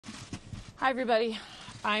Hi, everybody.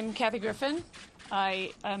 I'm Kathy Griffin.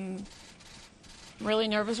 I am really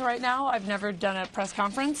nervous right now. I've never done a press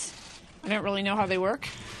conference. I don't really know how they work.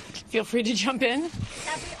 Feel free to jump in.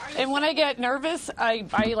 And when I get nervous,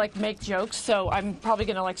 I like make jokes, so I'm probably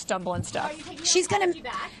going to like stumble and stuff. She's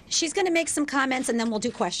gonna make some comments, and then we'll do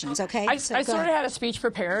questions. Okay? I sort of had a speech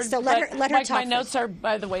prepared. So let her like talk my notes are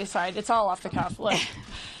by the wayside. It's all off the cuff. Look,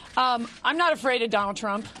 I'm not afraid of Donald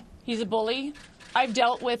Trump. He's a bully. I've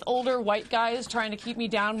dealt with older white guys trying to keep me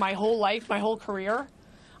down my whole life, my whole career.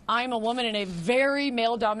 I'm a woman in a very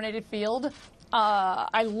male-dominated field.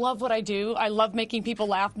 I love what I do. I love making people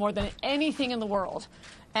laugh more than anything in the world.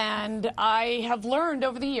 And I have learned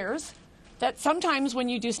over the years that sometimes when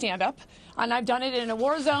you do stand-up, and I've done it in a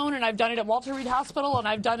war zone, and I've done it at Walter Reed Hospital, and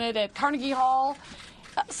I've done it at Carnegie Hall,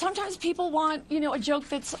 sometimes people want, you know, a joke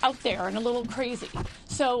that's out there and a little crazy.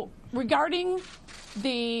 So regarding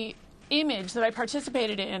the image that I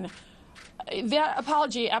participated in, that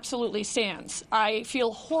apology absolutely stands. I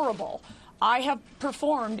feel horrible. I have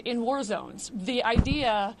performed in war zones. The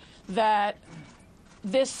idea that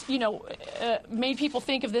this, you know, made people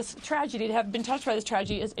think of this tragedy, to have been touched by this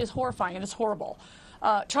tragedy, is horrifying and it's horrible.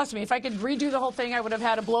 Trust me, if I could redo the whole thing, I would have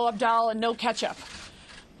had a blow-up doll and no ketchup.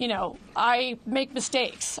 You know, I make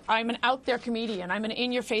mistakes. I'm an out-there comedian. I'm an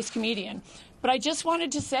in-your-face comedian. But I just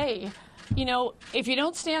wanted to say, you know, if you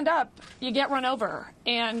don't stand up, you get run over.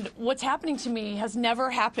 And what's happening to me has never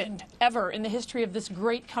happened, ever, in the history of this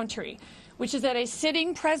great country, which is that a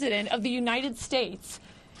sitting president of the United States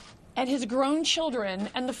and his grown children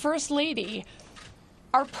and the First Lady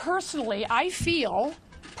are personally, I feel,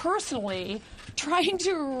 personally, trying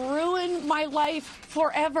to ruin my life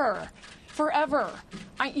forever. Forever.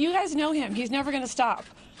 You guys know him. He's never going to stop.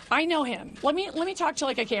 I know him. Let me talk to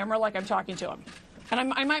like a camera like I'm talking to him.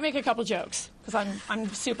 And I might make a couple jokes because I'm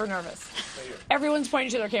super nervous. Everyone's pointing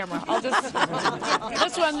to their camera. I'll just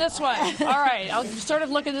this one. All right, I'll sort of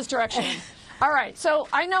look in this direction. All right, so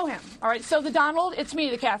I know him. All right, so the Donald, it's me,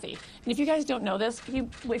 the Kathy. And if you guys don't know this,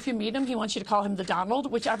 if you meet him, he wants you to call him the Donald,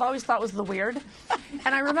 which I've always thought was the weird.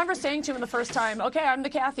 And I remember saying to him the first time, okay, I'm the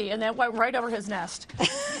Kathy, and that went right over his nest.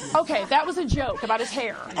 Okay, that was a joke about his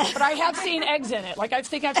hair, but I have seen eggs in it. Like I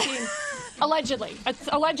think I've seen, allegedly.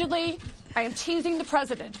 Allegedly, I am teasing the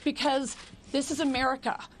president because this is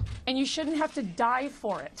America, and you shouldn't have to die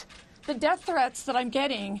for it. The death threats that I'm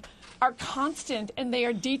getting are constant, and they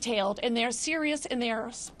are detailed, and they are serious, and they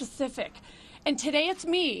are specific. And today it's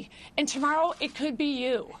me, and tomorrow it could be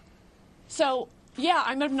you. So, yeah,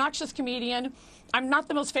 I'm an obnoxious comedian. I'm not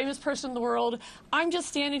the most famous person in the world. I'm just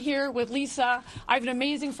standing here with Lisa. I have an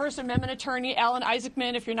amazing First Amendment attorney, Alan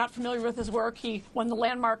Isaacman. If you're not familiar with his work, he won the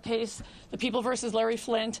landmark case, The People versus Larry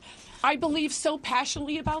Flint. I believe so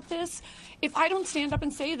passionately about this. If I don't stand up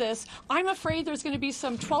and say this, I'm afraid there's going to be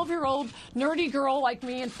some 12-year-old nerdy girl like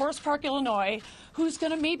me in Forest Park, Illinois, who's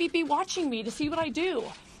going to maybe be watching me to see what I do.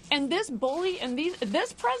 And this bully and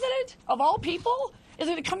this president, of all people, is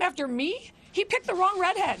going to come after me? He picked the wrong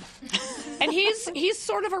redhead. And he's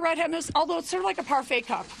sort of a redhead, although it's sort of like a parfait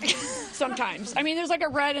cup sometimes. I mean, there's like a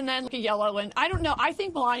red and then like a yellow, and I don't know. I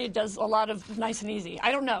think Melania does a lot of nice and easy.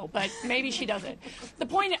 I don't know, but maybe she doesn't. The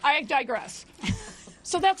point, I digress.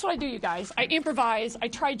 So that's what I do, you guys. I improvise. I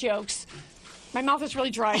try jokes. My mouth is really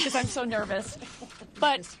dry because I'm so nervous.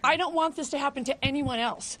 But I don't want this to happen to anyone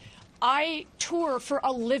else. I tour for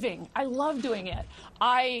a living. I love doing it.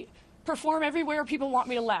 I perform everywhere people want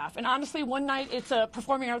me to laugh. And honestly, one night it's a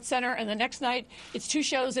performing arts center, and the next night it's 2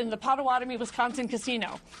 shows in the Potawatomi, Wisconsin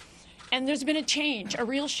casino. And there's been a change, a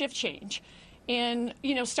real shift change. And,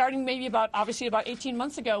 you know, starting maybe obviously about 18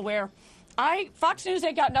 months ago, where Fox News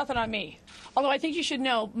ain't got nothing on me. Although I think you should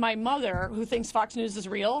know, my mother, who thinks Fox News is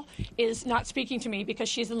real, is not speaking to me because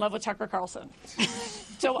she's in love with Tucker Carlson.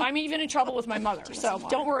 So I'm even in trouble with my mother. So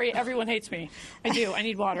don't worry, everyone hates me. I do. I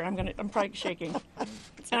need water. I'm probably shaking.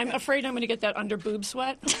 And I'm afraid I'm going to get that under boob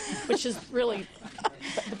sweat, which is really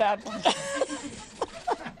the bad one.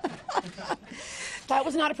 That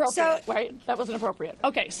was not appropriate, right? That wasn't appropriate.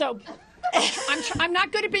 Okay, so I'm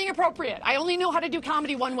not good at being appropriate. I only know how to do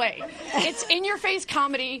comedy one way. It's in-your-face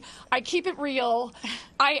comedy. I keep it real.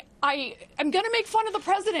 I'm going to make fun of the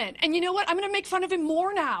president. And you know what? I'm going to make fun of him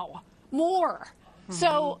more now. More.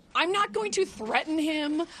 So I'm not going to threaten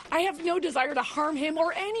him. I have no desire to harm him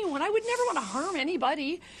or anyone. I would never want to harm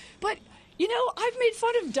anybody. But, you know, I've made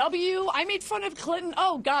fun of W. I made fun of Clinton.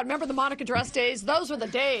 Oh, God, remember the Monica dress days? Those were the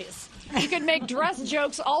days. You could make dress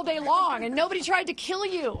jokes all day long, and nobody tried to kill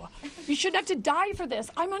you. You shouldn't have to die for this.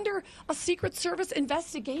 I'm under a Secret Service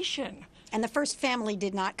investigation. And the first family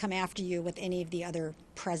did not come after you with any of the other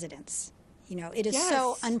presidents. You know, it is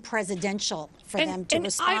so unpresidential for them to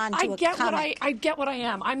respond to a comic. I get what I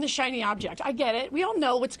am. I'm the shiny object. I get it. We all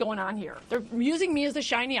know what's going on here. They're using me as the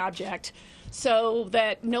shiny object so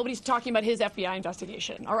that nobody's talking about his FBI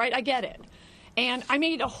investigation. All right, I get it. And I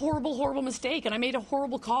made a horrible, horrible mistake, and I made a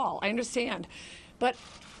horrible call. I understand. But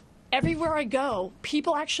everywhere I go,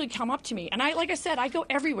 people actually come up to me. And like I said, I go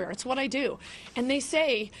everywhere. It's what I do. And they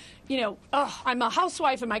say, you know, oh, I'm a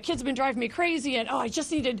housewife and my kids have been driving me crazy. And, oh, I just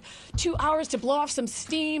needed 2 hours to blow off some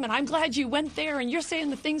steam. And I'm glad you went there and you're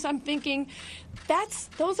saying the things I'm thinking.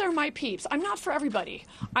 Those are my peeps. I'm not for everybody.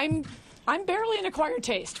 I'm barely an acquired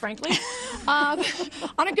taste, frankly. On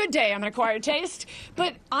a good day, I'm an acquired taste.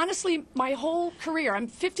 But honestly, my whole career, I'm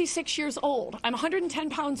 56 years old. I'm 110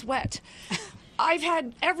 pounds wet. I've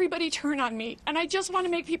had everybody turn on me, and I just want to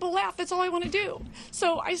make people laugh. That's all I want to do.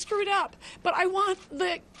 So I screwed up. But I want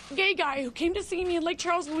the gay guy who came to see me in Lake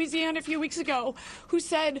Charles, Louisiana a few weeks ago, who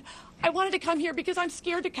said, I wanted to come here because I'm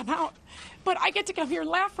scared to come out. But I get to come here and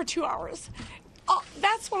laugh for 2 hours.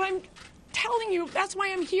 That's what I'm telling you. That's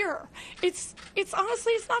why I'm here. It's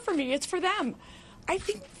honestly, it's not for me. It's for them. I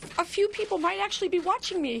think a few people might actually be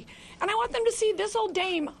watching me, and I want them to see this old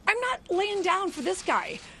dame. I'm not laying down for this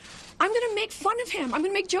guy. I'm going to make fun of him. I'm going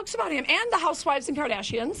to make jokes about him and the housewives and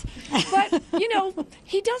Kardashians. But, you know,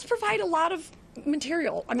 he does provide a lot of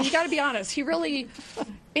material. I mean, you got to be honest.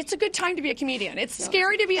 It's a good time to be a comedian. It's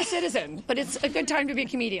scary to be a citizen, but it's a good time to be a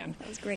comedian. That was great.